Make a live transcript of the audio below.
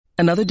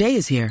Another day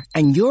is here,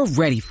 and you're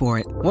ready for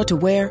it. What to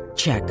wear?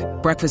 Check.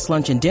 Breakfast,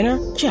 lunch, and dinner?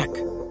 Check.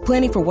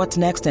 Planning for what's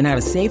next and how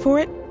to save for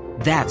it?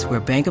 That's where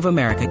Bank of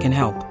America can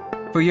help.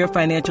 For your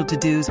financial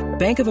to-dos,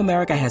 Bank of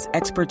America has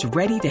experts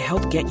ready to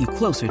help get you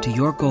closer to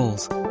your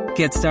goals.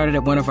 Get started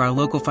at one of our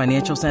local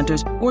financial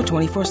centers or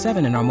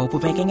 24/7 in our mobile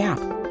banking app.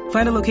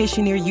 Find a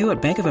location near you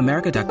at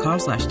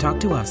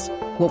bankofamerica.com/talktous.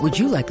 What would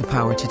you like the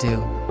power to do?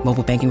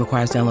 Mobile banking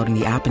requires downloading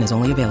the app and is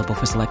only available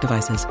for select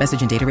devices.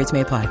 Message and data rates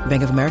may apply.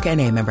 Bank of America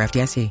N.A., member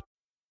FDIC.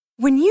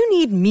 When you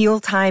need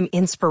mealtime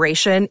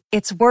inspiration,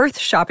 it's worth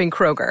shopping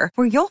Kroger,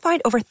 where you'll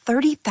find over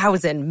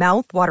 30,000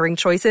 mouth-watering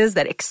choices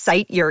that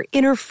excite your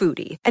inner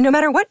foodie. And no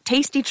matter what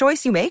tasty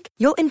choice you make,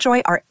 you'll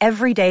enjoy our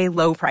everyday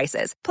low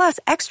prices, plus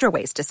extra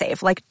ways to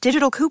save, like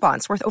digital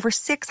coupons worth over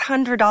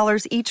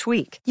 $600 each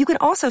week. You can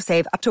also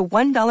save up to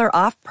 $1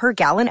 off per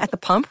gallon at the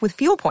pump with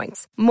fuel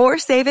points. More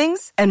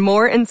savings and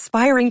more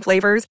inspiring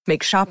flavors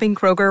make shopping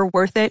Kroger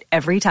worth it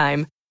every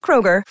time.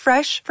 Kroger,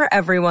 fresh for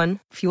everyone.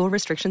 Fuel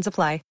restrictions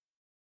apply.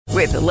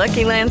 With the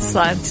Lucky Land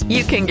Slots,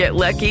 you can get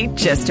lucky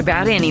just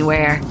about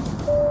anywhere.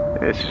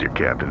 This is your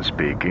captain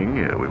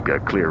speaking. We've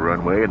got clear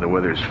runway and the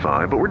weather's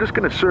fine, but we're just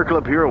going to circle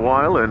up here a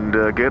while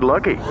and get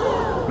lucky.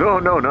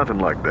 No, nothing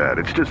like that.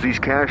 It's just these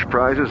cash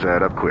prizes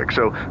add up quick.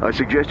 So I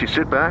suggest you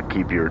sit back,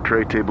 keep your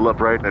tray table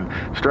upright, and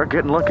start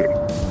getting lucky.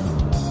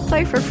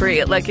 Play for free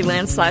at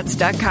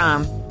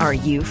LuckyLandSlots.com. Are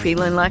you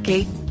feeling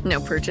lucky? No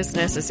purchase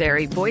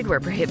necessary. Void where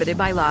prohibited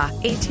by law.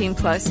 18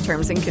 plus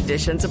terms and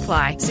conditions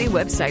apply. See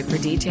website for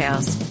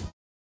details.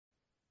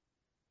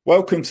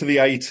 Welcome to the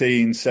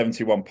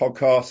 1871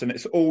 podcast, and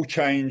it's all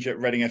change at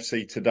Reading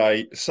FC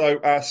today. So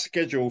our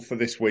schedule for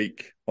this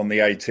week on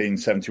the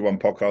 1871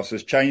 podcast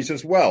has changed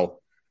as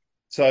well.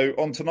 So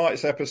on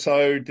tonight's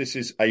episode, this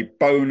is a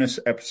bonus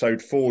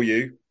episode for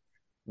you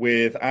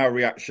with our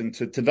reaction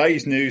to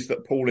today's news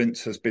that Paul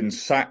Ince has been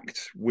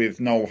sacked, with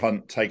Noel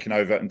Hunt taking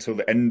over until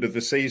the end of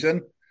the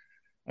season.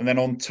 And then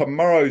on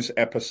tomorrow's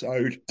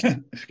episode,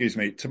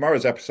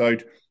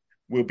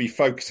 we'll be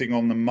focusing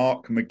on the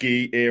Mark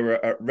McGee era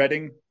at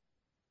Reading.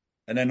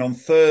 And then on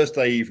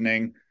Thursday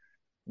evening,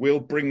 we'll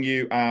bring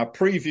you our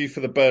preview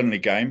for the Burnley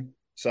game.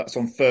 So that's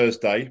on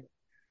Thursday.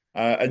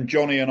 And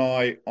Johnny and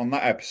I, on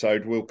that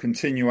episode, will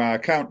continue our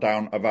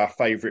countdown of our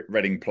favourite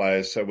Reading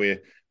players. So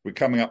we're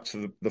coming up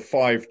to the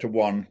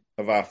 5-1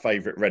 of our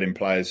favourite Reading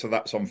players. So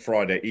that's on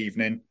Friday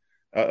evening.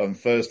 On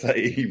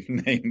Thursday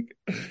evening.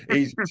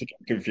 Easy to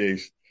get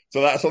confused.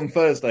 So that's on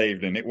Thursday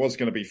evening. It was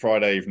going to be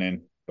Friday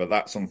evening, but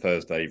that's on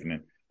Thursday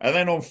evening. And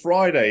then on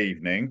Friday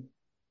evening,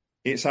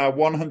 it's our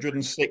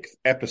 106th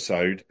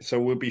episode. So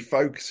we'll be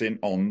focusing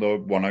on the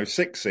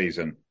 106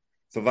 season.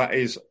 So that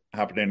is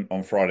happening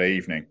on Friday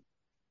evening.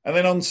 And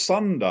then on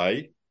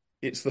Sunday,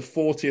 it's the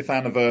 40th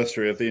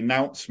anniversary of the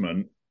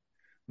announcement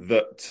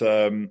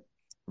that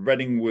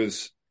Reading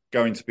was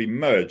going to be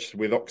merged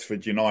with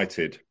Oxford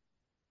United.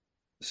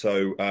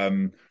 So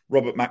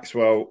Robert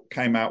Maxwell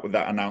came out with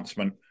that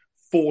announcement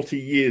 40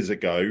 years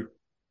ago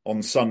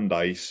on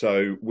Sunday.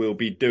 So we'll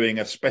be doing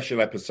a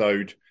special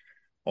episode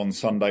on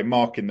Sunday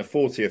marking the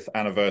 40th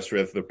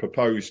anniversary of the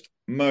proposed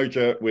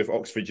merger with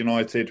Oxford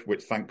United,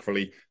 which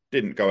thankfully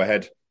didn't go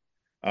ahead.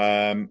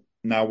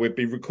 Now we'll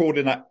be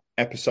recording that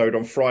episode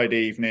on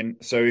Friday evening.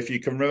 So if you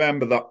can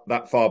remember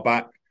that far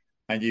back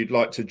and you'd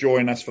like to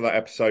join us for that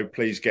episode,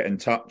 please get in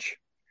touch.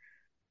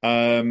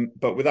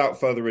 But without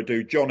further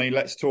ado, Johnny,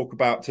 let's talk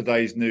about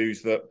today's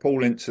news that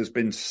Paul Ince has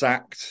been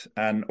sacked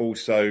and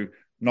also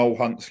Noel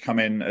Hunt's come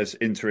in as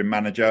interim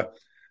manager.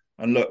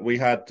 And look, we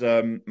had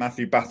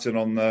Matthew Batten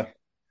on the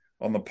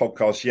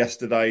podcast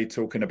yesterday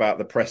talking about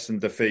the Preston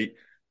defeat.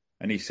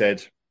 And he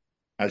said,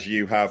 as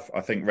you have,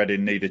 I think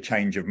Reading need a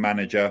change of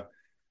manager.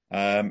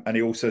 And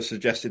he also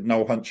suggested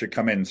Noel Hunt should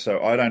come in.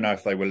 So I don't know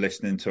if they were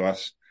listening to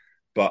us,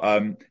 but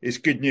it's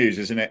good news,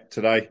 isn't it,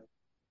 today?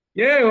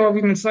 Yeah, well,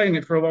 we've been saying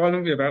it for a while,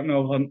 haven't we, about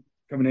Noel Hunt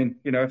coming in.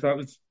 You know, if that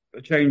was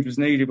a change was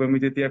needed when we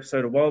did the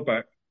episode a while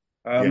back.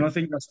 I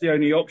think that's the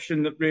only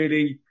option that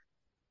really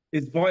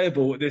is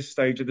viable at this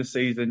stage of the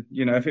season.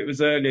 You know, if it was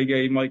earlier,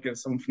 yeah, you might get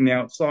someone from the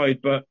outside,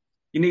 but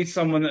you need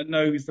someone that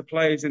knows the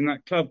players in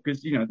that club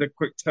because, you know, the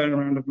quick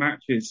turnaround of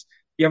matches.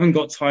 You haven't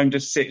got time to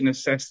sit and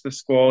assess the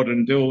squad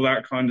and do all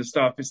that kind of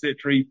stuff. It's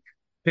literally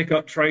pick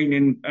up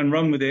training and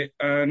run with it.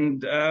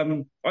 And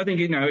I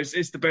think, you know,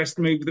 it's the best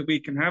move that we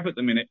can have at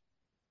the minute.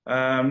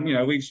 You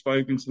know, we've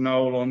spoken to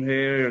Noel on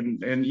here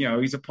and you know,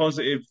 he's a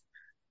positive,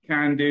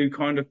 can-do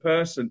kind of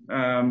person.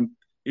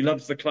 He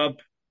loves the club.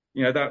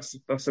 You know,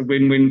 that's a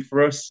win-win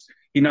for us.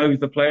 He knows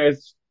the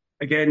players.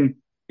 Again,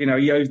 you know,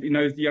 he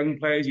knows the young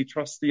players. He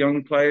trusts the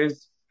young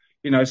players.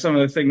 You know, some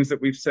of the things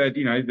that we've said,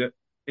 you know, that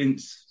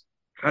Ince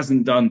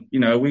hasn't done. You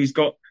know,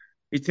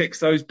 he ticks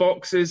those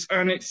boxes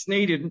and it's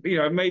needed. You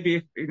know,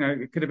 maybe, you know,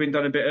 it could have been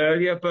done a bit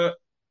earlier, but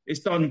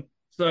it's done.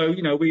 So,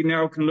 you know, we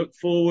now can look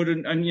forward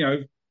and you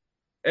know,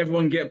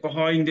 everyone get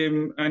behind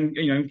him and,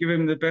 you know, give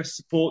him the best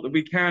support that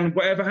we can,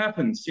 whatever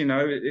happens. You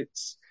know,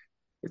 it's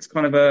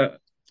kind of a,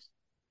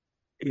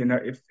 you know,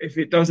 if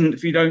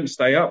you don't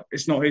stay up,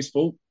 it's not his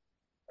fault.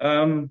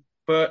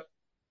 But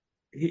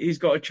he's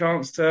got a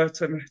chance to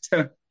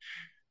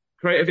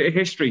create a bit of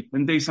history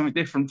and do something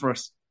different for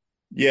us.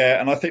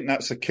 Yeah, and I think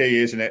that's the key,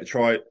 isn't it?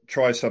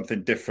 Try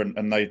something different,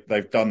 and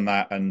they've done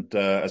that. And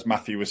as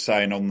Matthew was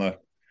saying on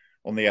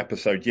the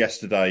episode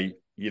yesterday,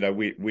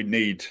 we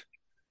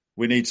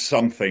need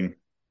something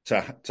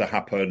to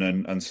happen,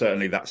 and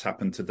certainly that's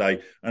happened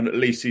today. And at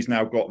least he's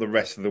now got the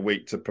rest of the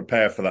week to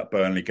prepare for that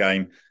Burnley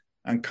game.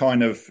 And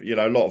kind of,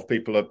 a lot of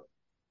people are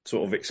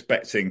sort of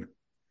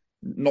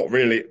not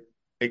really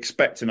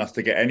expecting us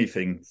to get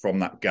anything from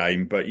that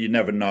game, but you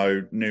never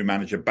know. New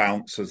manager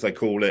bounce, as they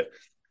call it.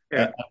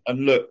 Yeah.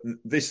 And look,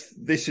 this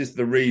is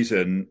the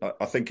reason.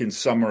 I think in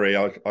summary,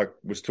 I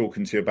was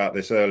talking to you about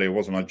this earlier,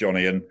 wasn't I,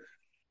 Johnny? And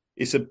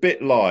it's a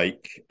bit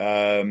like,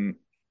 the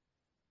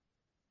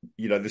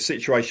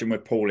situation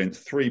with Paul Ince,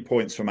 3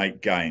 points from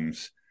 8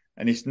 games.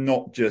 And it's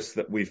not just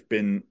that we've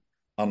been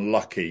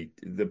unlucky.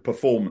 The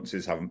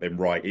performances haven't been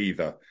right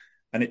either.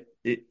 And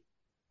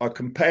I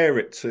compare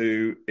it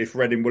to if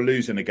Reading were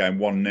losing a game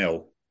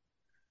 1-0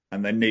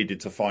 and they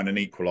needed to find an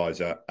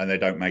equaliser and they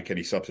don't make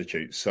any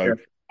substitutes. So,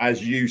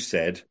 as you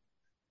said,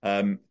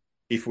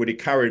 if we'd have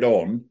carried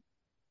on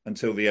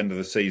until the end of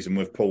the season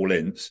with Paul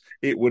Ince,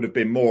 it would have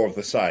been more of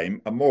the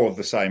same, and more of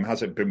the same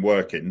hasn't been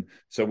working.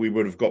 So we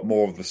would have got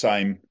more of the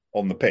same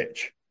on the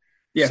pitch.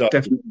 Yeah, so,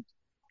 definitely.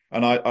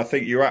 And I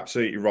think you're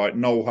absolutely right.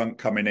 Noel Hunt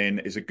coming in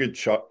is a good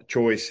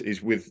choice,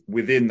 is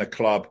within the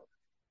club.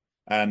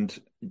 And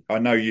I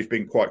know you've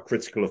been quite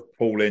critical of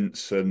Paul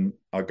Ince, and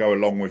I go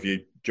along with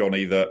you,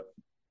 Johnny, that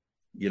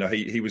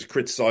he was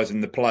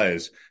criticising the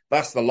players.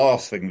 That's the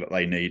last thing that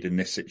they need in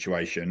this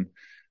situation.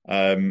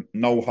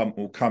 Noel Hunt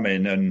will come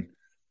in and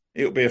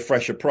it'll be a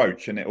fresh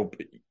approach, and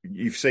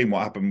you've seen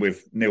what happened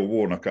with Neil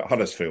Warnock at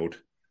Huddersfield.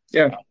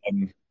 Yeah.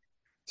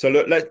 So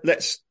look,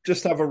 let's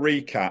just have a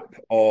recap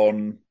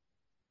on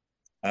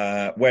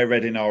where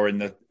Reading are in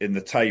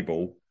the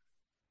table.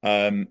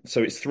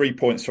 So it's 3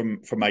 points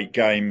from 8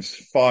 games,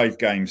 5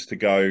 games to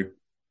go,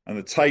 and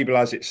the table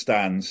as it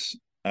stands.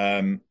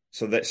 So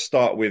let's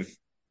start with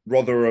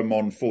Rotherham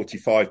on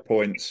 45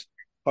 points,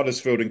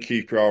 Huddersfield and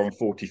QPR on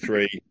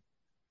 43,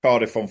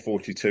 Cardiff on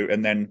 42,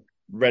 and then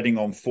Reading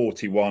on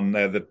 41.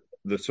 They're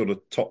the sort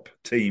of top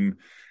team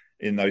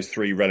in those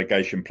 3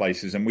 relegation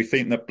places. And we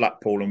think that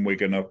Blackpool and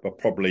Wigan are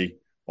probably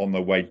on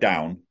their way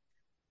down.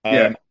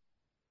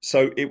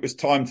 So it was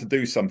time to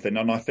do something.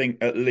 And I think,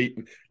 at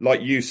least,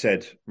 like you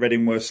said,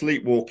 Reading were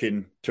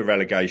sleepwalking to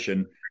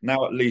relegation.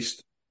 Now at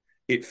least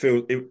it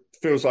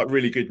feels like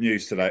really good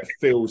news today. It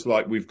feels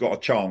like we've got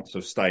a chance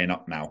of staying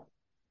up now.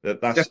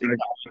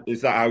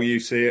 Is that how you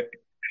see it?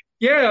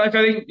 Yeah, I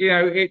think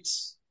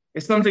it's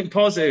something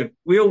positive.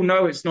 We all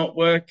know it's not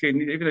working,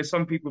 even though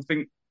some people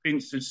think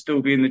Ince should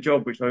still be in the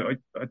job, which I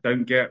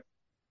don't get.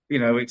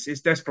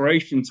 It's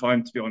desperation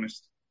time, to be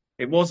honest.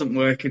 It wasn't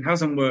working,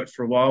 hasn't worked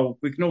for a while.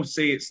 We can all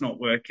see it's not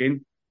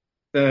working.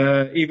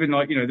 Even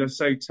they're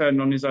so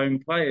turned on his own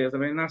players. I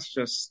mean, that's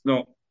just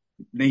not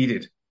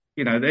needed.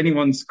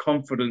 Anyone's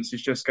confidence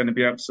is just going to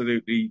be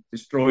absolutely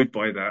destroyed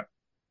by that.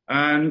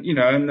 And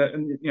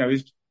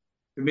his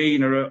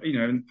demeanour,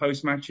 in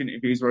post-match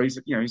interviews where he's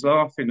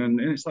laughing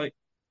and it's like,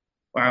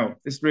 wow,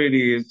 this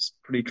really is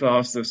pretty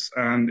classless,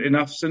 and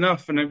enough's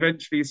enough. And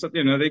eventually,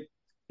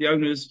 the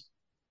owners,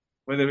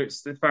 whether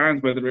it's the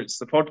fans, whether it's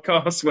the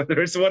podcast,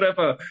 whether it's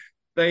whatever,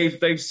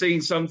 they've seen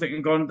something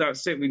and gone,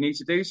 that's it, we need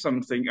to do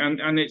something.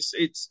 And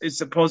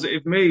it's a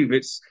positive move.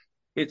 It's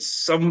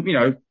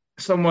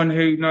someone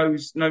who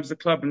knows the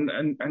club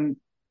and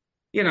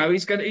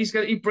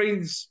he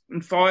breathes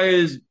and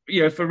fires,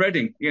 for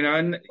Reading,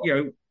 and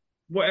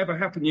whatever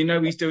happened,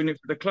 he's doing it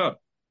for the club,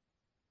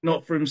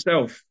 not for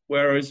himself.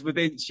 Whereas with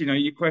Ince,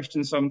 you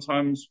question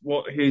sometimes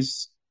what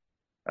his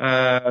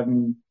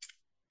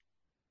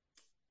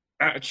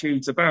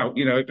attitude's about.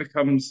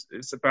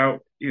 It's about,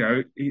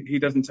 he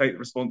doesn't take the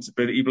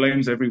responsibility, he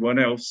blames everyone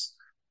else.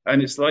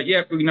 And it's like,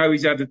 yeah, we know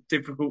he's had a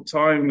difficult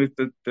time with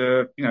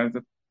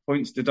the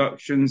points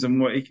deductions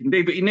and what he can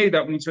do, but he knew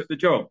that when he took the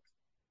job.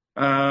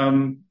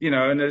 And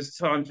there's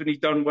times when he's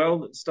done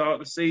well at the start of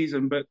the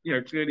season, but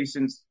clearly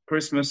since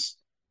Christmas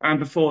and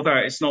before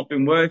that, it's not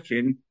been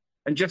working.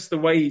 And just the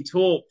way he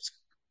talked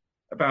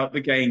about the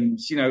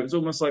games, it's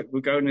almost like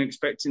we're going and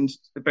expecting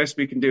the best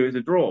we can do is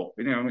a draw.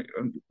 We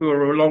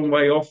were a long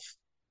way off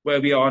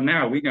where we are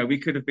now. We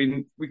could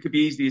be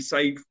easily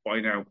saved by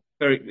now,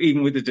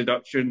 even with the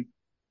deduction,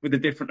 with a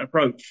different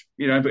approach.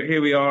 But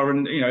here we are,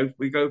 and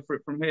we go for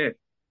it from here.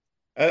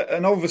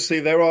 And obviously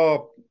there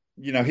are.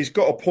 He's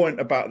got a point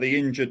about the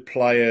injured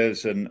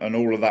players and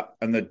all of that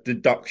and the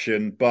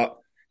deduction, but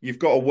you've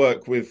got to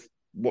work with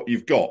what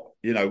you've got.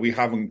 We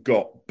haven't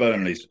got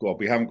Burnley's squad.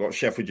 We haven't got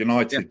Sheffield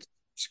United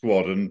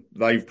squad, and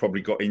they've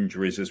probably got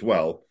injuries as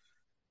well.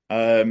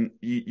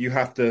 You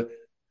have to,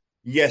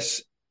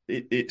 yes,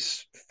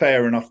 it's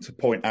fair enough to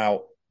point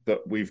out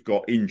that we've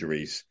got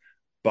injuries,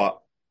 but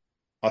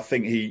I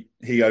think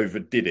he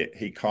overdid it.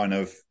 He kind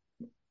of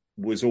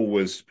was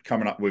always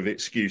coming up with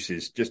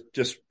excuses.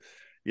 Just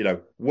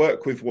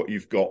work with what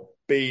you've got.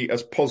 Be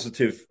as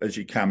positive as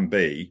you can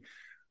be.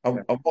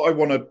 And what I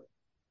want to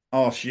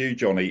ask you,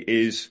 Johnny,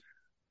 is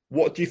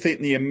what do you think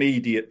the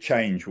immediate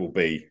change will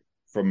be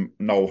from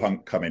Noel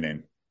Hunt coming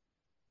in?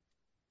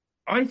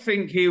 I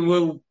think he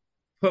will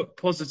put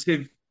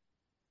positive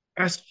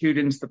attitude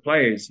into the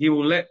players. He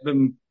will let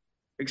them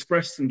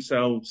express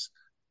themselves,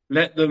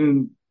 let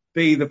them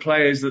be the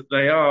players that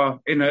they are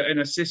in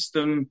a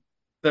system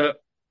that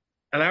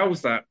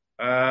allows that.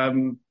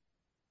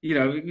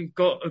 We've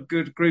got a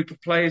good group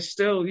of players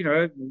still.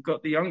 We've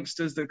got the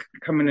youngsters that can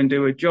come in and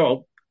do a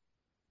job.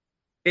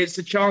 It's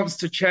a chance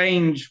to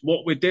change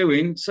what we're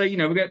doing. So,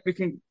 we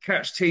can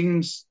catch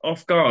teams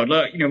off guard.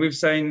 Like, we were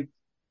saying,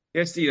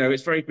 yes,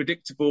 it's very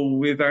predictable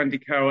with Andy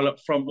Carroll up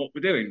front what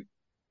we're doing.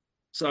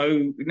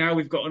 So now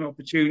we've got an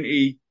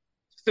opportunity,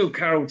 still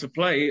Carroll to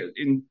play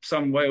in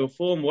some way or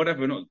form,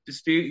 whatever, not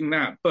disputing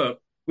that, but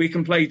we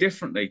can play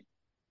differently.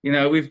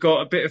 We've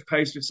got a bit of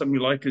pace with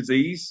somebody like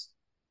Aziz.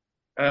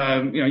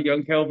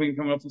 Young Kelvin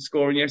coming off and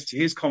scoring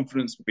yesterday, his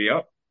confidence will be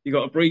up. You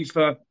got a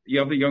briefer, you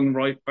have the young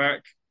right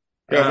back.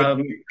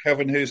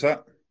 Kelvin, who's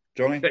that?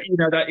 Johnny? That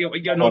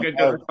you're not going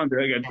to do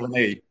it again. Kelvin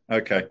E.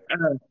 Okay.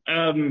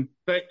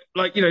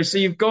 So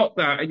you've got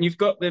that, and you've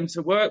got them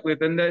to work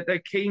with, and they're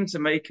keen to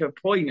make a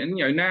point. And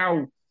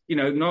now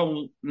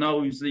Noel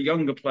knows the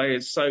younger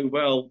players so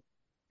well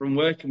from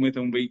working with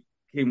them week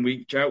in,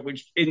 week out,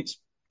 which Ince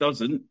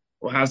doesn't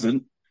or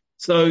hasn't.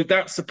 So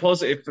that's a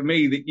positive for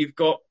me that you've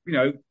got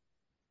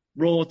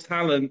raw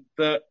talent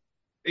that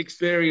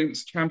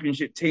experienced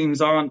championship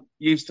teams aren't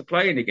used to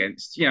playing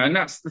against. And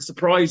that's the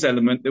surprise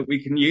element that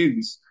we can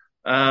use.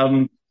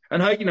 And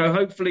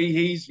hopefully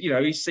he's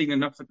seen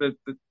enough of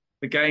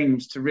the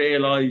games to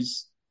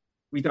realise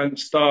we don't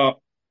start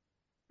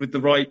with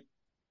the right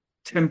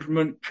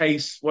temperament,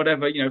 pace,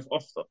 whatever,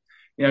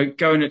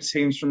 going at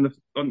teams from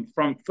on the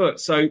front foot.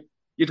 So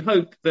you'd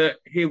hope that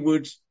he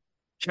would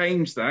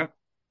change the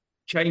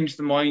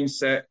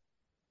mindset,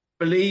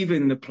 believe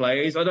in the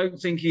players. I don't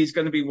think he's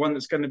going to be one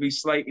that's going to be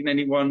slating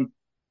anyone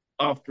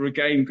after a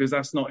game because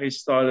that's not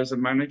his style as a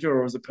manager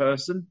or as a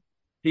person.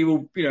 He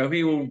will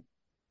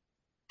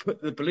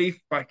put the belief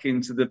back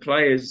into the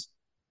players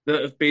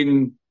that have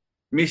been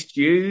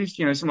misused.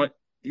 Someone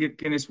like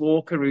Guinness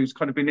Walker, who's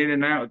kind of been in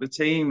and out of the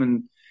team,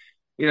 and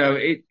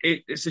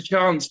it's a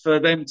chance for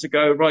them to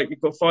go right.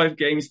 You've got 5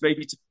 games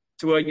maybe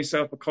to earn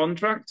yourself a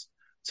contract,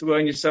 to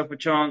earn yourself a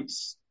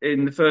chance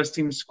in the first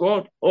team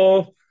squad,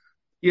 or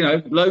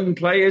loan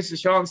players a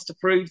chance to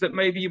prove that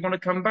maybe you want to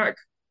come back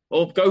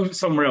or go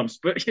somewhere else.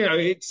 But it's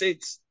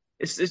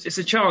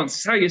a chance.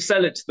 It's how you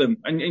sell it to them,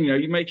 and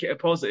you make it a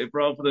positive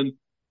rather than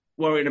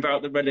worrying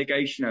about the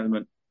relegation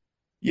element.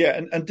 Yeah,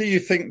 and do you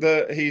think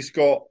that he's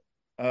got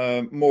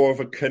more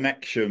of a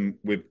connection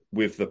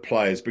with the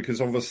players,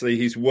 because obviously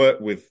he's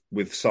worked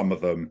with some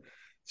of them,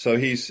 so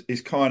he's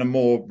kind of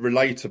more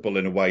relatable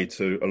in a way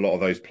to a lot of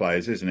those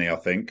players, isn't he? I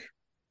think.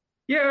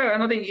 Yeah,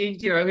 and I think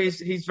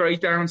he's very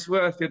down to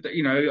earth.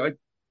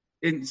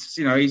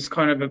 He's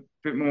kind of a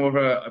bit more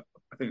of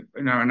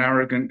an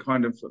arrogant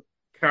kind of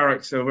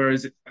character,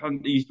 whereas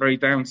he's very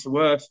down to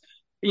earth.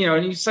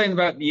 And he's saying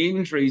about the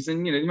injuries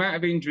and the amount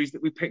of injuries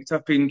that we picked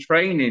up in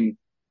training.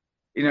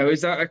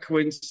 Is that a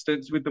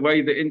coincidence with the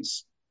way that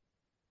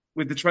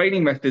with the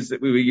training methods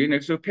that we were using?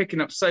 So we're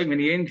picking up so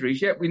many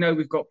injuries. Yet we know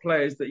we've got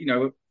players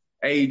that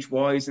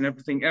age-wise and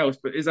everything else.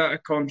 But is that a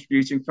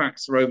contributing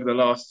factor over the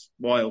last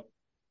while?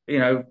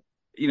 So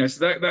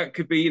that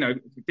could be a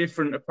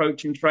different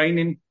approach in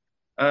training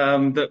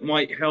that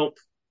might help.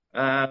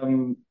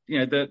 The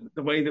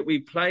way that we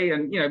play,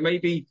 and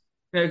maybe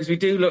because we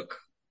do look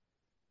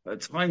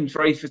at times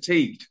very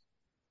fatigued.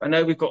 I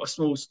know we've got a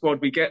small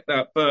squad, we get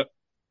that, but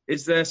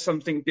is there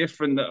something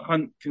different that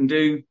Hunt can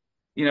do?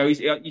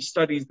 He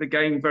studies the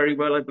game very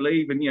well, I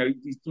believe, and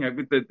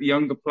with the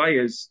younger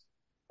players,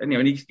 and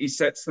he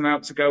sets them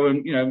out to go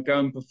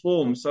and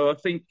perform. So I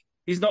think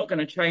he's not going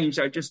to change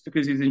that just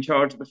because he's in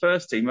charge of the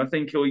first team. I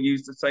think he'll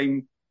use the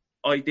same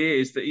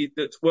ideas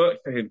that's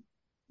worked for him.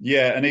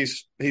 Yeah, and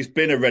he's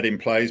been a Reading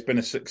player. He's been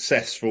a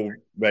successful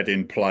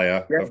Reading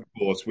player, yeah. Of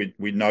course.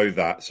 We know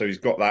that. So he's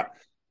got that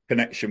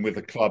connection with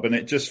the club, and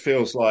it just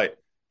feels like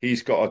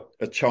he's got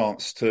a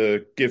chance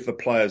to give the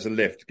players a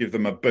lift, give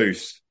them a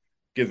boost,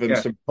 give them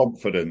some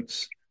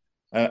confidence.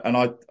 And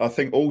I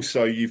think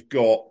also you've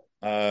got,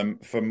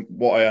 from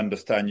what I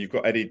understand, you've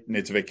got Eddie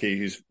Niedzwiecki,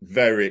 who's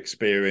very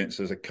experienced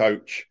as a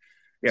coach.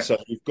 Yeah. So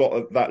you've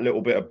got that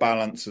little bit of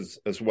balance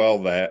as well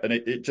there. And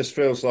it just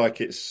feels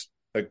like it's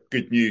a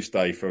good news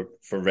day for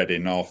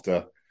Reading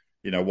after,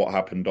 what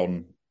happened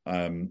on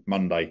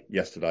Monday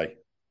yesterday.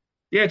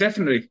 Yeah,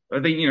 definitely.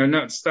 I think,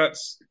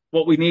 that's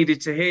what we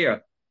needed to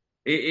hear.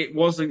 It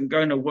wasn't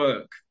going to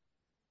work,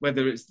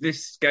 whether it's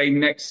this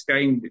game, next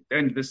game,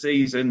 end of the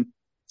season,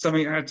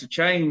 something had to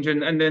change.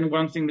 And then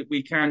one thing that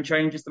we can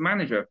change is the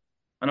manager.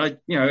 And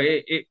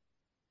it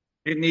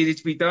needed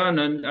to be done.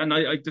 And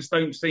I just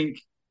don't think,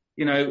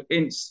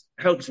 Ince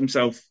helps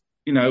himself.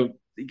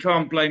 He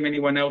can't blame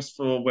anyone else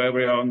for where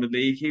we are in the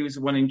league. He was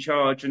the one in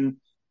charge, and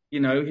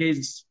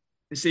his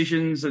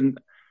decisions and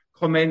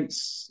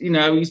comments,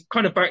 he's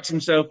kind of backed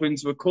himself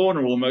into a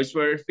corner almost.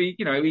 Where if he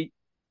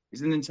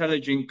He's an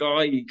intelligent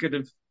guy. He could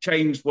have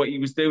changed what he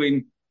was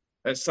doing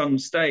at some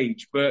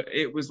stage, but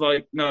it was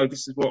like, no,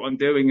 this is what I'm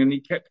doing, and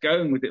he kept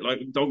going with it like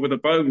a dog with a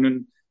bone,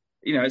 and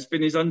it's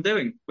been his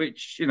undoing.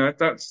 Which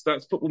that's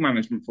football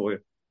management for you.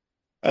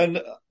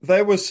 And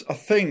there was, I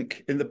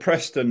think, in the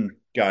Preston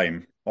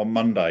game on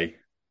Monday,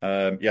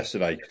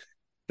 yesterday,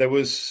 there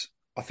was,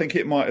 I think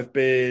it might have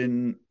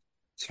been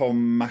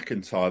Tom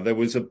McIntyre. There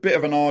was a bit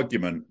of an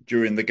argument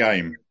during the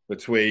game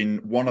between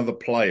one of the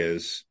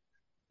players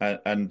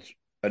and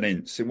an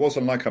Ince. It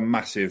wasn't like a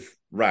massive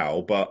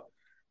row, but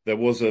there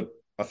was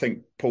I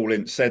think Paul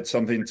Ince said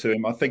something to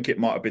him. I think it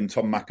might have been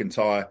Tom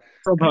McIntyre.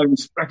 Tom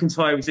Holmes.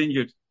 McIntyre was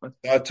injured.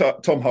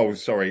 Tom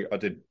Holmes, sorry, I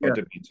did mean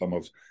Tom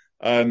Holmes.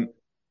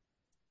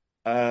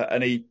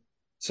 And he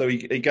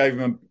gave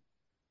him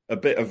a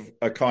bit of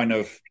a kind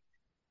of,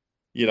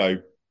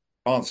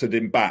 answered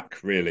him back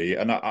really.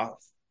 And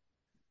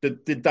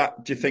did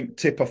that, do you think,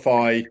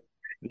 typify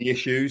the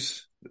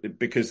issues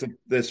because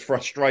there's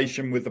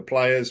frustration with the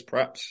players,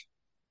 perhaps?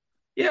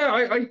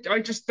 Yeah, I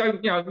just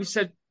don't. We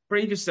said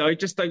previously, I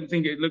just don't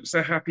think it looks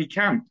a happy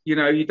camp. You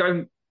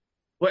don't,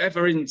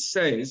 whatever Ince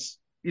says.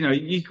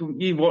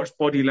 You watch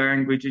body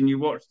language and you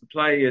watch the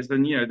players,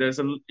 and there's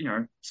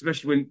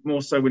especially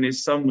when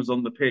his son was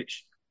on the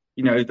pitch,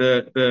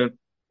 the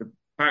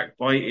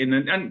backbiting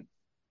and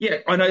yeah,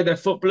 I know they're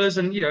footballers,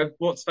 and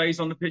what stays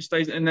on the pitch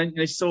stays, and then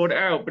they sort it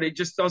out, but it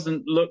just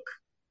doesn't look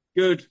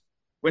good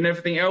when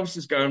everything else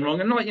is going wrong.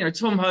 And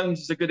Tom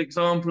Holmes is a good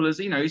example, as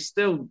he's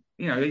still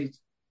he's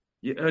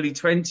early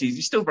 20s,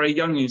 he's still very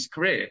young in his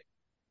career.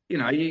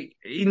 He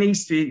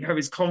needs to have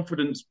his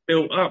confidence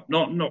built up,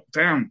 not knocked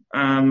down.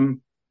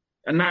 And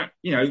that,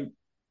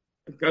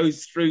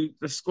 goes through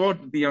the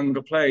squad with the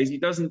younger players. He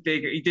didn't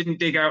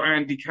dig out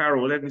Andy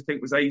Carroll. Everything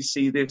was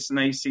AC this and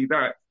AC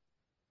that.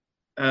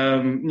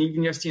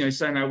 Even just,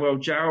 saying how well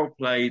João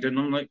played. And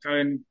I'm like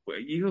going,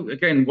 you,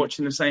 again,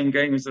 watching the same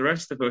game as the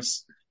rest of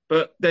us.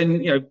 But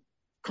then,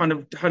 kind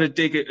of had a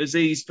dig at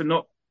Aziz for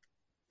not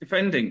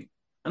defending.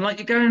 And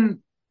you're going,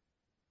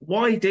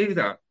 why do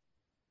that?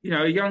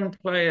 A young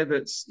player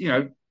that's,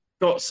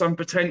 got some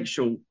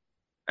potential,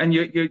 and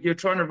you're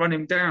trying to run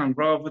him down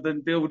rather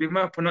than build him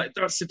up. And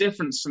that's the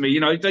difference for me.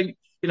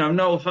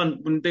 Noel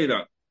Hunt wouldn't do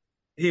that.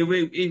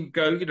 He'd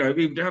go,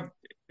 he would have,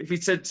 if he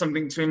said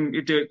something to him,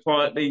 he'd do it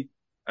quietly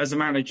as a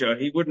manager.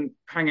 He wouldn't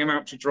hang him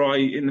out to dry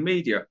in the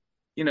media.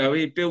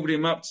 He'd build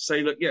him up to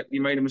say, look, yeah,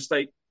 you made a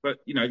mistake, but,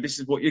 this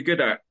is what you're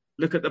good at.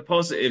 Look at the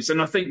positives.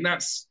 And I think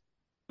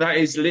that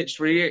is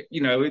literally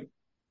it.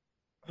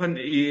 Hunt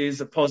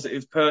is a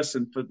positive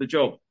person for the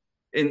job.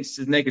 Ince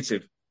is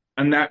negative.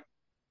 And that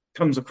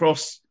comes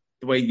across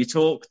the way you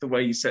talk, the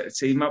way you set a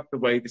team up, the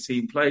way the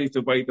team plays,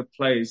 the way the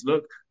players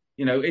look.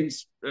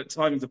 Ince, at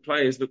times the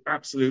players look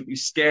absolutely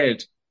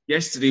scared.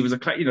 Yesterday was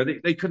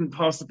they couldn't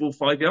pass the ball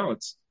 5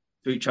 yards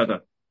to each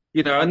other.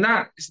 And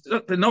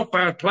they're not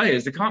bad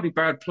players. They can't be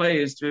bad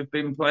players to have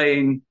been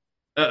playing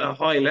at a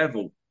high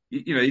level.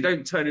 You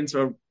don't turn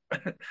into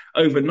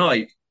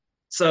overnight.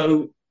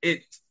 So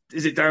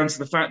is it down to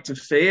the fact of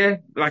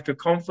fear, lack of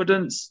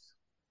confidence?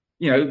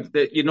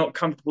 That you're not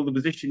comfortable in the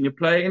position you're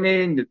playing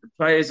in, that the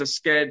players are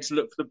scared to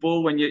look for the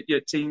ball when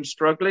your team's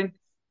struggling.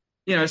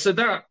 So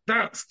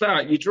that's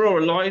that. You draw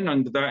a line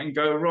under that and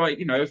go, right,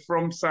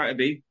 from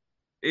Saturday,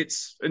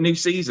 it's a new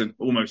season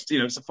almost.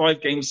 It's a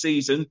 5-game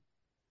season.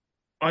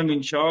 I'm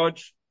in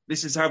charge.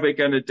 This is how we're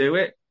going to do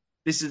it.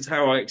 This is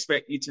how I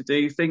expect you to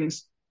do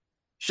things.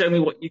 Show me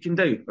what you can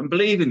do and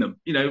believe in them.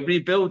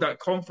 Rebuild that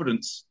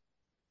confidence.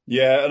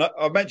 Yeah, and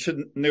I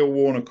mentioned Neil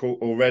Warnock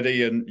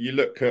already, and you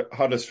look at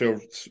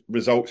Huddersfield's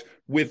results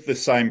with the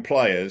same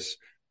players,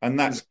 and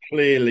that's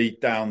clearly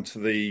down to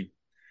the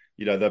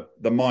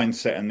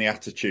mindset and the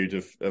attitude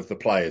of the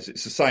players.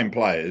 It's the same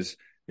players.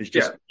 It's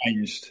just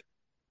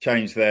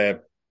changed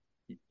their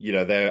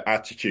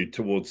attitude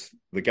towards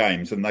the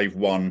games, and they've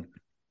won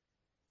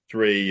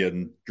 3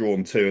 and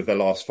drawn 2 of their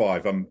last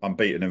 5.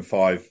 Unbeaten in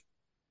 5,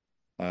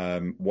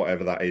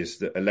 whatever that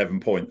is, 11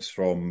 points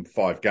from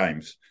 5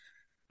 games.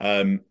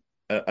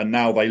 And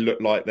now they look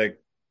like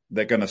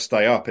they're going to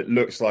stay up. It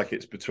looks like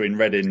it's between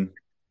Reading,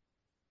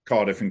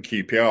 Cardiff, and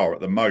QPR at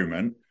the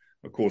moment.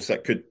 Of course,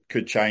 that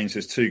could change.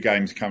 There's 2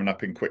 games coming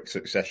up in quick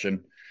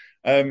succession.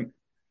 Do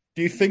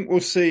you think we'll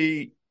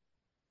see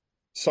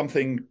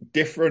something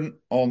different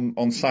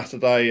on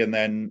Saturday and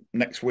then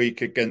next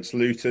week against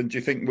Luton? Do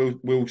you think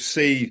we'll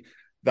see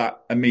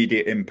that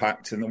immediate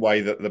impact in the way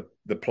that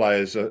the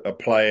players are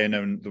playing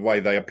and the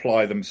way they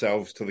apply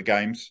themselves to the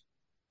games?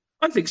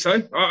 I think so.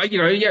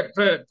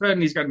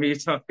 Burnley's going to be a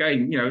tough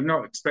game.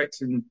 Not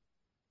expecting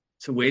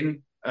to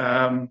win.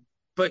 But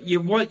what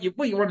you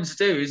wanted to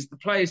do is the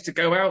players to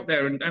go out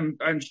there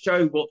and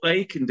show what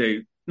they can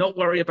do, not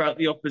worry about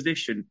the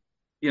opposition.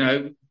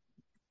 We're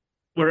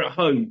at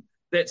home.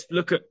 Let's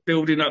look at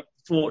building up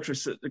the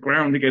fortress at the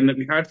ground again that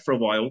we had for a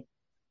while.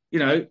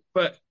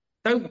 But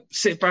don't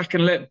sit back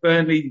and let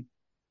Burnley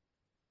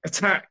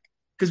attack,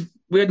 because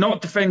we're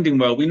not defending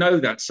well. We know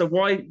that. So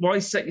why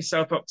set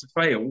yourself up to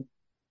fail?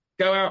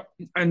 go out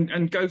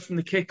and go from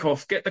the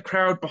kickoff, get the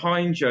crowd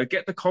behind you,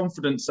 get the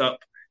confidence up,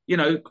 you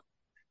know,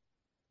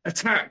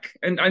 attack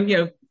and you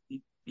know,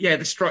 yeah,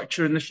 the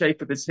structure and the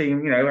shape of the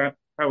team, you know,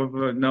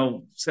 however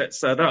Noel sets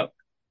that up,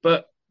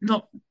 but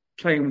not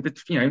playing with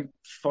the, you know,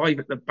 five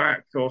at the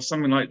back or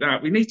something like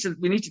that. We need to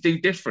do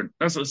different.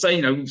 That's what I'm saying.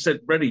 You know, we've said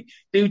ready,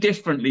 do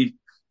differently.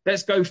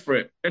 Let's go for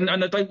it. And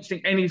I don't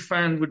think any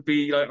fan would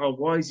be like, oh,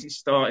 why is he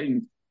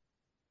starting?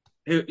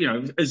 You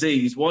know,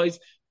 Aziz. Why is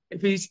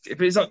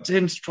if it's up to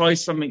him to try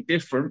something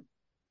different?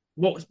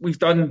 What we've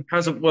done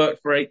hasn't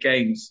worked for 8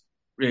 games.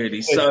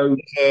 Really. So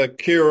there's a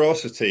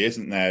curiosity,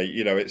 isn't there?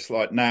 You know, it's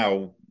like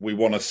now we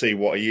want to see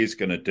what he is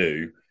going to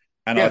do,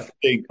 and yeah,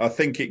 I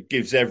think it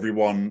gives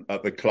everyone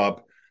at the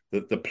club,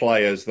 the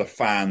players, the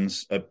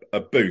fans, a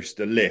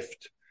boost, a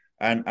lift,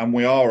 and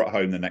we are at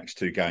home the next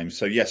 2 games.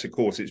 So yes, of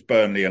course, it's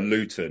Burnley and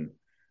Luton,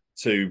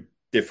 2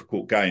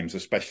 difficult games,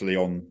 especially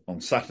on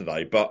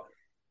Saturday. But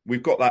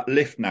we've got that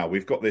lift now.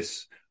 We've got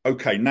this.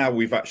 Okay, now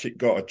we've actually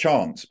got a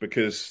chance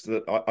because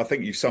I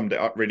think you summed it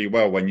up really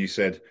well when you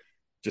said.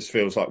 Just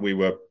feels like we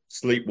were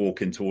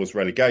sleepwalking towards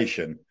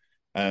relegation,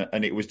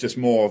 and it was just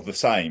more of the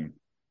same.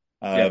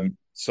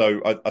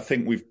 So I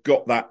think we've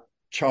got that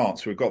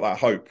chance, we've got that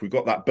hope, we've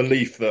got that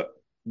belief that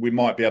we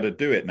might be able to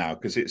do it now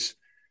because it's,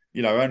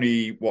 you know,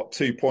 only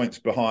 2 points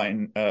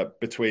behind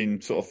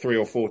between sort of 3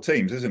 or 4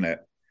 teams, isn't it?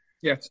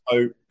 Yeah.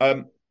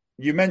 So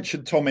you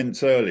mentioned Tom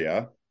Ince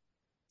earlier.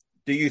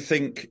 Do you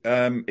think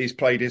he's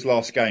played his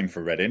last game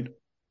for Reading?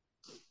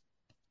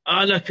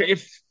 Look,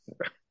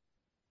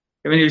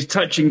 I mean, he was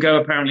touch and go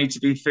apparently to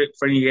be fit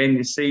for any game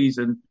this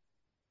season.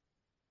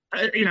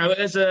 You know,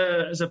 as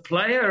a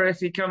player, if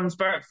he comes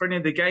back for any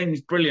of the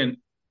games, brilliant.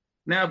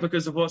 Now,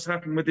 because of what's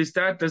happened with his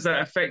dad, does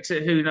that affect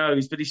it? Who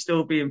knows? But he's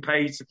still being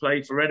paid to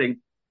play for Reading,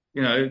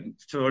 you know,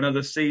 for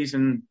another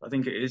season, I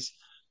think it is.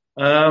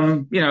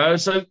 You know,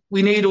 so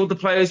we need all the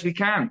players we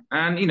can.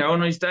 And, you know,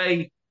 on his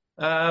day,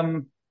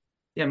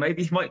 yeah,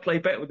 maybe he might play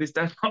better with his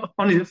dad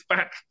on his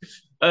back.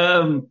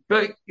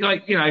 But,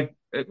 like, you know,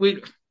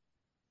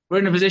 we're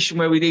in a position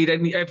where we need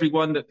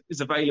everyone that is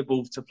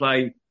available to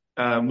play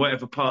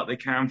whatever part they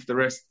can for the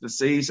rest of the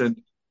season.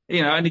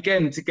 You know, and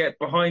again, to get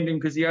behind him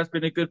because he has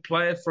been a good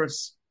player for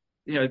us,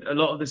 you know, a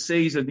lot of the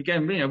season.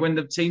 Again, you know, when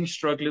the team's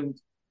struggling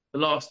the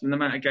last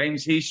amount of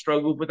games, he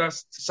struggled, but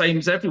that's the same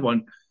as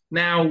everyone.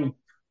 Now,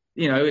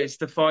 you know, it's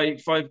the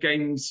five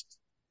games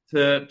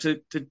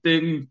to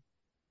do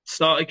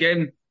start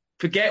again.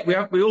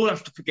 We all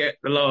have to forget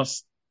the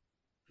last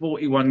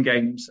 41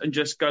 games and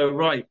just go,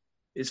 right,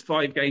 it's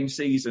 5-game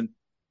season.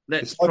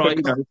 Let's try.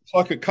 It's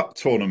like a cup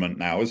tournament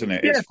now, isn't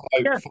it? Yeah,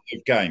 it's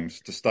 5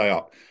 games to stay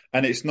up.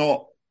 And it's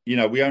not, you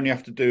know, we only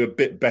have to do a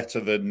bit better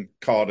than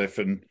Cardiff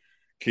and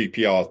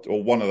QPR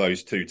or one of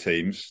those 2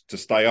 teams to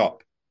stay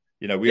up.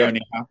 You know, we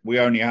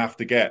only have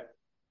to get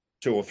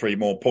 2 or 3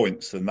 more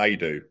points than they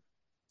do.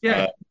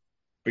 Yeah.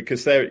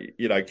 Because they're,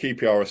 you know,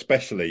 QPR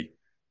especially,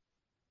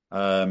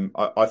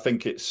 I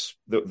think it's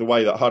the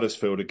way that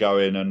Huddersfield are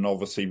going and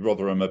obviously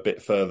Rotherham a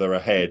bit further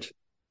ahead.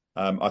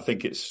 I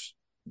think it's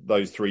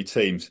those 3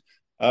 teams.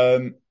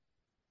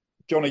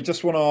 Johnny,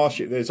 just want to ask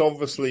you, there's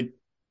obviously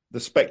the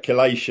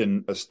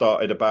speculation has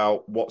started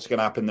about what's going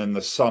to happen in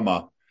the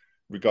summer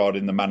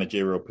regarding the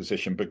managerial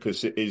position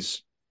because it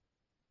is,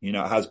 you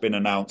know, it has been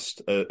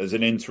announced as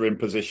an interim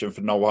position for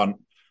Noel Hunt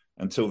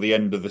until the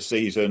end of the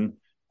season.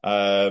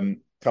 A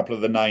couple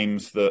of the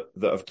names that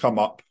have come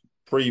up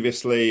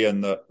previously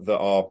and that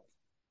are,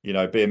 you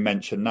know, being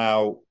mentioned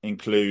now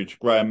include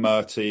Graham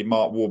Murty,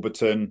 Mark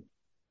Warburton.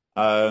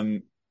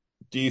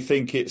 Do you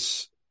think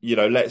it's, you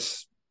know,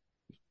 let's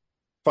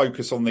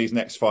focus on these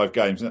next 5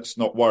 games. Let's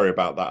not worry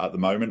about that at the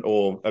moment.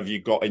 Or have you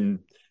got in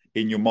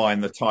your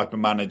mind the type of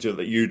manager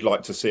that you'd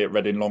like to see at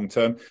Reading long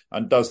term?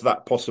 And does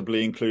that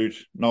possibly include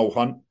Noel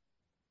Hunt?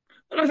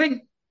 Well, I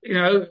think, you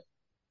know,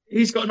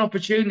 he's got an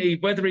opportunity,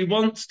 whether he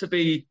wants to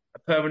be a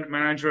permanent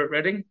manager at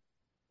Reading.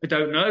 I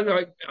don't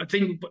know. I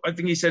think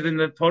he said in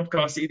the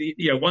podcast,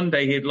 you know, one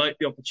day he'd like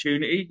the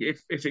opportunity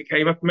if it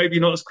came up, maybe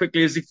not as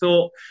quickly as he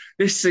thought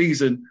this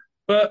season.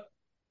 But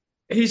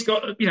he's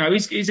got, you know,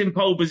 he's in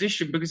pole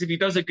position because if he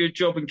does a good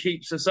job and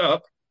keeps us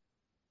up,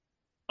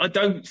 I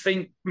don't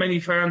think many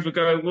fans would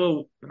go,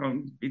 well,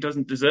 he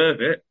doesn't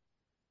deserve it.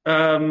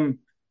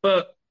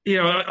 But, you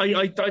know,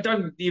 I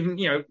don't even,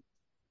 you know,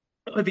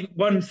 I think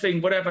one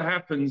thing, whatever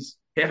happens,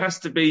 it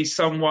has to be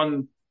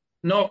someone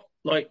not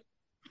like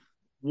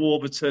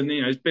Warburton,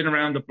 you know, has been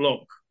around the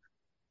block.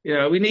 You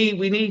know, we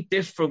need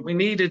different. We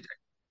needed,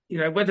 you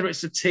know, whether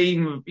it's a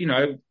team of, you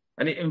know,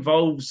 and it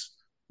involves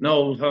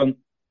Noel Hunt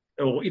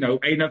or, you know,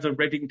 another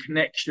Reading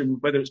connection,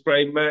 whether it's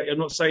Graham Murty. I'm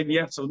not saying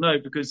yes or no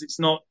because it's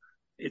not.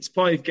 It's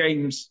 5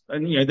 games,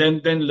 and you know,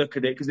 then look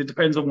at it because it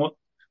depends on what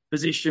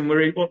position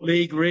we're in, what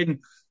league we're in.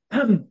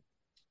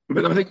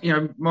 But I think, you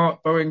know,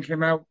 Mark Bowen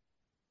came out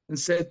and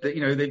said that,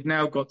 you know, they've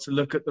now got to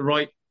look at the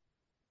right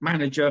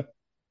manager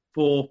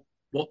for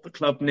what the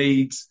club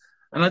needs.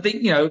 And I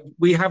think, you know,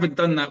 we haven't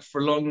done that for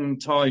a long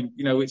time.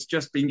 You know, it's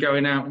just been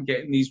going out and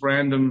getting these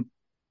random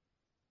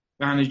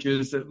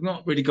managers that have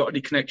not really got any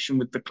connection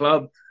with the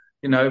club.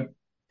 You know,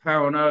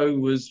 Pauno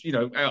was,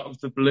 out of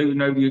the blue.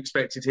 Nobody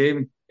expected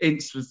him.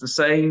 Ince was the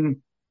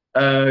same.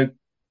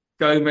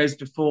 Gomez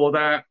before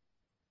that.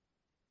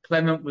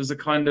 Clement was a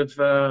kind of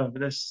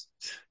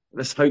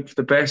let's hope for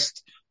the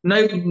best.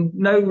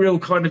 No real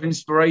kind of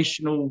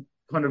inspirational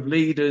kind of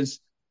leaders.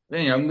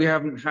 We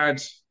haven't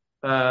had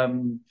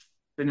been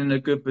in a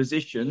good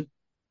position.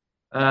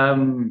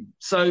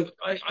 So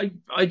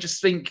I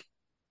just think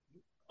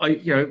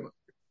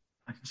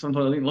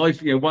sometimes I think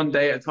life, one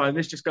day at a time.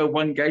 Let's just go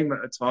one game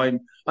at a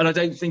time. And I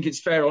don't think it's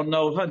fair on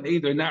Noel Hunt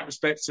either in that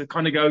respect to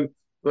kind of go,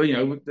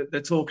 well,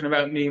 they're talking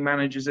about new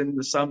managers in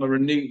the summer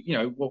and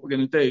what we're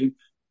going to do.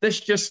 Let's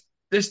just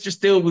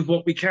deal with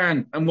what we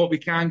can, and what we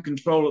can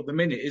control at the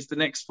minute is the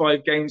next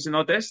 5 games in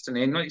our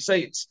destiny. And like you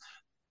say,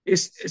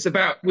 it's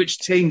about which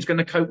team's going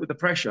to cope with the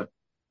pressure,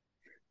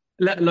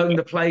 let alone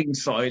the playing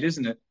side,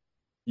 isn't it?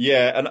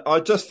 Yeah, and I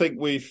just think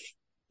we've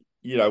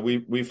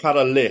had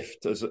a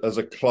lift as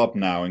a club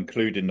now,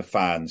 including the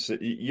fans.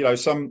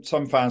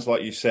 Some fans,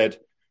 like you said,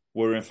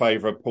 were in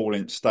favour of Paul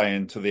Ince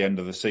staying to the end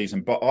of the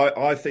season, but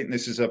I think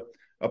this is a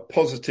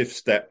positive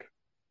step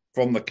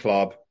from the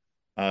club.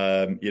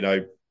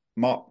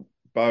 Mark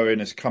Bowen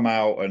has come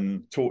out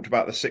and talked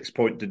about the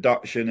 6-point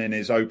deduction in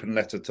his open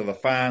letter to the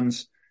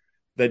fans.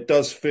 There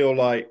does feel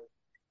like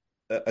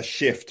a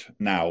shift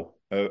now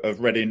of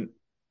Reading,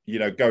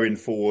 going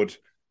forward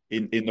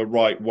in the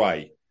right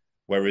way.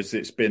 Whereas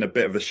it's been a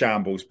bit of a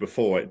shambles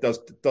before. It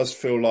does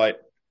feel like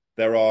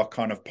there are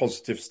kind of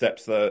positive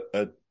steps that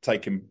are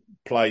taking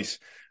place.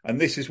 And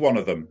this is one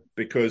of them,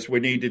 because we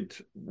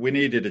needed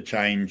a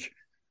change.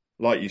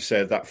 Like you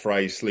said, that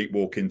phrase,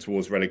 sleepwalking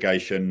towards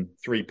relegation,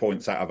 3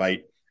 points out of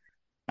 8.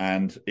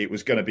 And it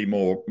was going to be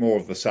more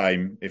of the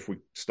same if we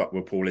stuck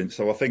with Paul Ince.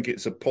 So I think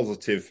it's a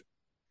positive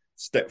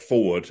step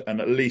forward.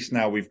 And at least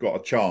now we've got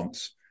a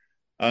chance.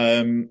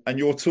 And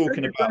you're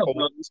talking about.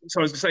 So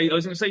I was going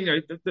to say,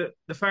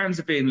 the fans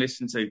are being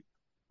listened to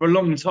for a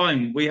long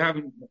time. We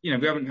haven't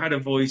had a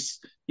voice.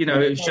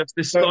 It's just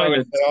this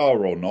silence. If they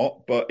are or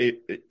not, but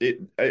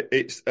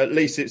it's at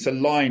least it's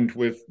aligned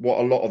with what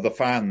a lot of the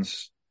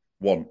fans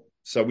want.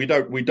 So we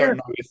don't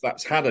know if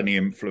that's had any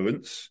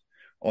influence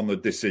on the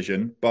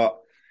decision, but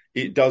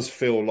it does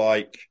feel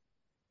like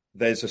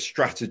there's a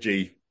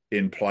strategy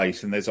in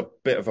place and there's a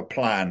bit of a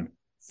plan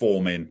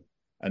forming.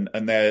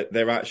 And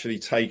they're actually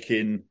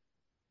taking,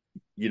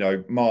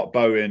 Mark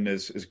Bowen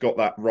has got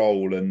that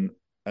role and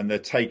they're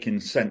taking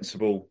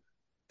sensible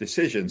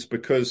decisions,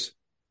 because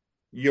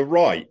you're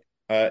right,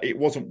 it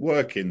wasn't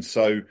working.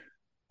 So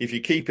if you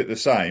keep it the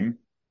same,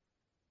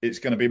 it's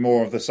going to be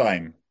more of the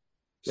same.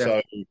 Yeah.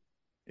 So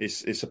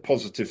it's a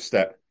positive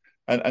step.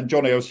 And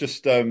Johnny, I was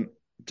just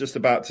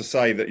about to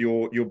say that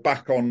you're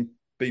back on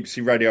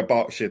BBC Radio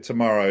Berkshire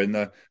tomorrow in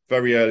the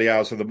very early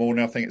hours of the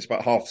morning. I think it's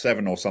about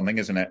 7:30 or something,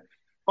 isn't it?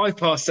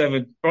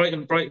 7:05,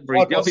 Brighton Bridge.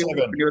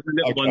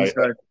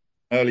 7:05.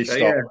 Early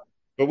start. Yeah.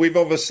 But we've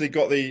obviously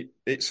got the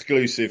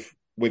exclusive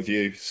with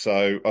you,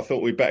 so I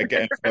thought we'd better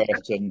get in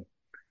first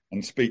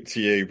and speak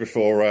to you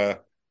before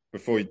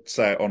we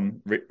say it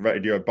on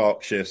Radio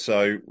Berkshire.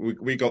 So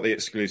we got the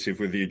exclusive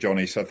with you,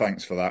 Johnny, so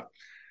thanks for that.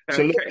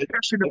 So look,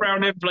 cash in the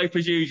brown envelope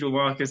as usual,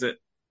 Mark, is it?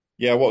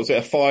 Yeah, what was it,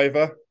 a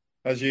 £5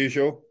 as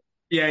usual?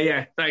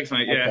 Yeah. Thanks,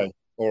 mate. Yeah. Okay.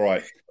 All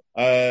right.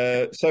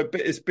 So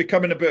it's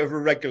becoming a bit of a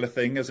regular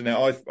thing, isn't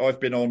it? I've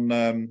been on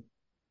a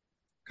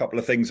couple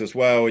of things as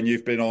well, and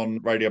you've been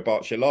on Radio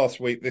Berkshire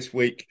this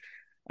week,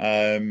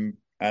 and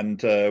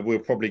we'll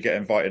probably get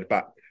invited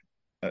back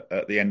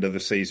at the end of the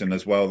season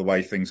as well, the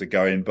way things are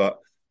going. But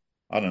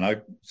I don't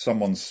know,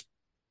 someone's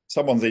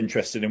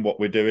interested in what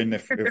we're doing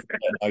if we get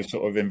those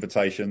sort of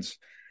invitations.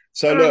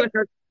 So look,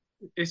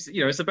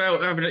 it's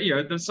about having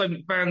there's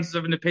some fans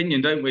have an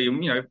opinion, don't we? And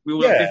we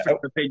all have different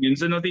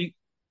opinions, and I think.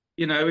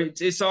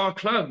 It's our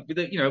club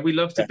that, we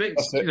love to beat,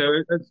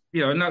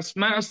 and that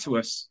matters to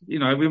us. We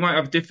might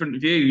have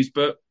different views,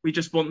 but we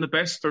just want the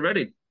best for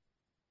Reading.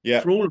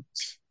 Yeah. For all of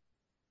us.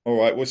 All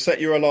right. We'll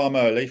set your alarm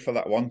early for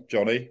that one,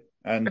 Johnny.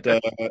 And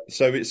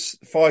so it's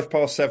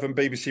 7:05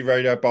 BBC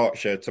Radio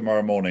Berkshire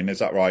tomorrow morning. Is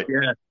that right?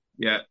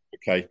 Yeah.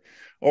 Okay.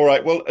 All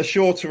right. Well, a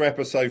shorter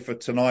episode for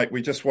tonight.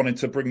 We just wanted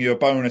to bring you a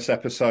bonus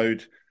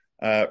episode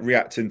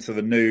reacting to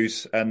the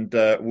news, and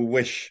we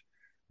wish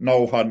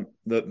Noel Hunt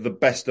the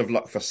best of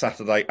luck for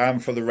Saturday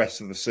and for the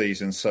rest of the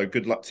season. So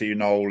good luck to you,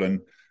 Noel.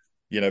 And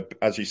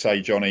as you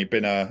say, Johnny,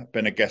 been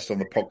a guest on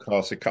the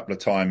podcast a couple of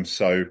times,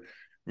 so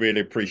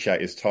really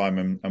appreciate his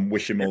time and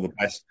wish him all the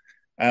best.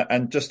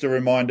 And just a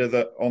reminder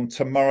that on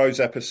tomorrow's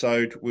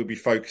episode, we'll be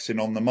focusing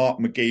on the Mark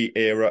McGee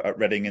era at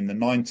Reading in the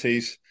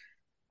 90s.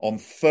 On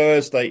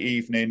Thursday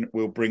evening,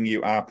 we'll bring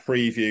you our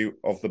preview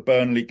of the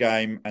Burnley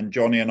game, and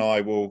Johnny and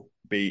I will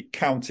be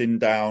counting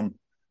down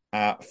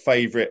our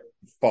favourite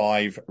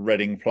 5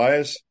 Reading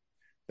players.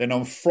 Then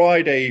on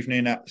Friday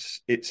evening,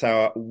 it's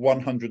our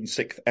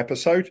 106th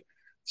episode.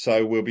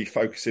 So we'll be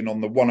focusing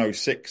on the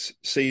 106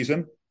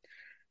 season.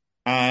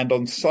 And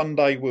on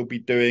Sunday, we'll be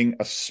doing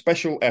a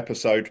special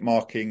episode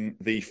marking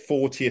the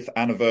 40th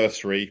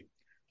anniversary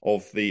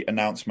of the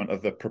announcement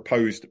of the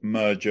proposed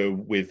merger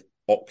with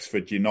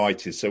Oxford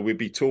United. So we'll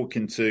be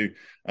talking to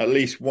at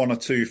least one or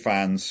two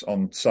fans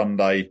on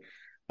Sunday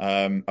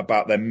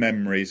about their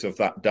memories of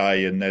that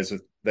day. And there's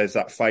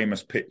that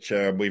famous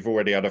picture. We've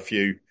already had a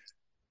few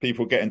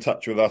people get in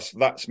touch with us.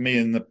 That's me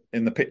in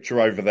the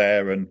picture over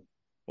there and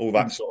all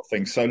that sort of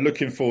thing. So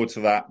looking forward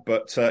to that.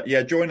 But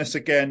join us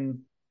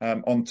again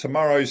on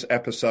tomorrow's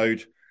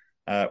episode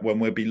when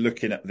we'll be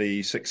looking at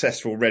the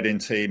successful Reading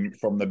team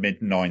from the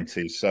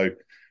mid-90s. So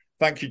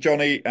thank you,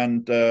 Johnny.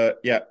 And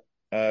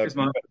Cheers,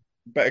 Mark.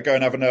 Better go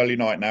and have an early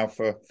night now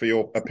for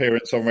your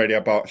appearance on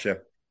Radio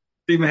Berkshire.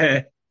 See my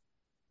hair.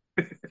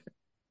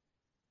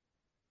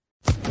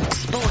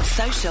 Sports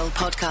Social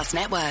Podcast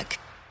Network.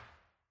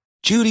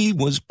 Judy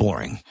was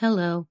boring.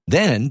 Hello.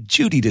 Then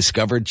Judy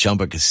discovered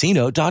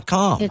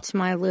ChumbaCasino.com. It's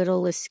my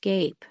little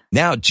escape.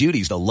 Now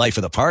Judy's the life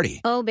of the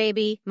party. Oh,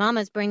 baby,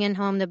 mama's bringing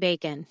home the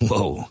bacon.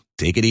 Whoa,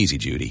 take it easy,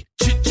 Judy.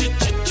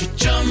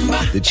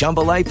 The Chumba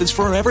life is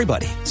for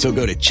everybody. So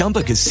go to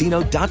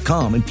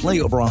ChumbaCasino.com and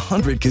play over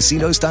 100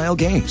 casino-style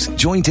games.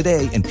 Join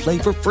today and play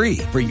for free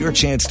for your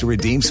chance to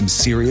redeem some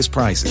serious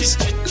prizes.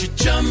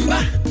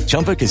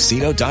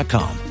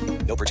 ChumbaCasino.com.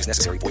 No purchase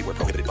necessary. Void where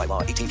prohibited by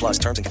law. 18+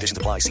 terms and conditions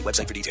apply. See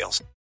website for details.